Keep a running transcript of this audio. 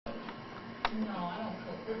No, I don't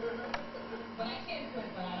cook. But I can cook,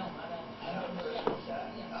 but I don't.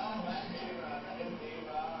 Yeah. Oh,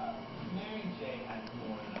 Mary J had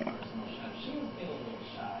more than a personal chef. She was feeling a little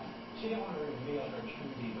shy. She didn't want to reveal her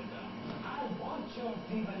true diva-dom. I want your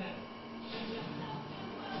diva-ness.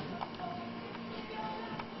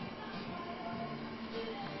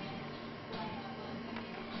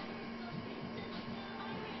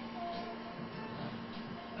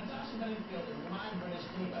 Natasha Bedingfield is my British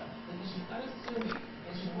diva because she's unassuming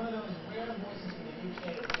and she's one of those rare voices from the UK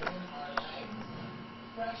that we in our lives.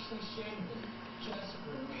 Freshly shaven, just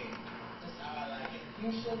for me. Just how I like it.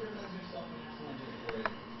 You sugar does yourself an excellent just for you.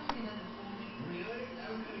 Somebody does it for me. Really?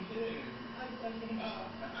 I'm really kidding. I'm joking.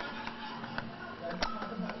 Let's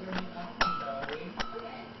talk about your new album, shall we?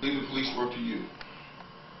 Okay. Leave the police work to you.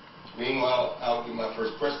 Meanwhile, I'll do my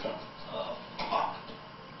first press conference. Oh, fuck.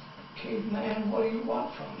 Caveman, what do you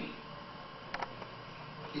want from me?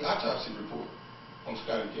 The autopsy report on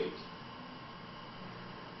Scotty Gates.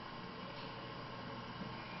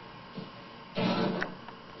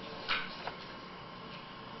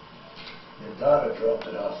 Your daughter dropped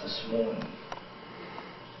it off this morning.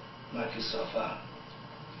 Knock yourself out.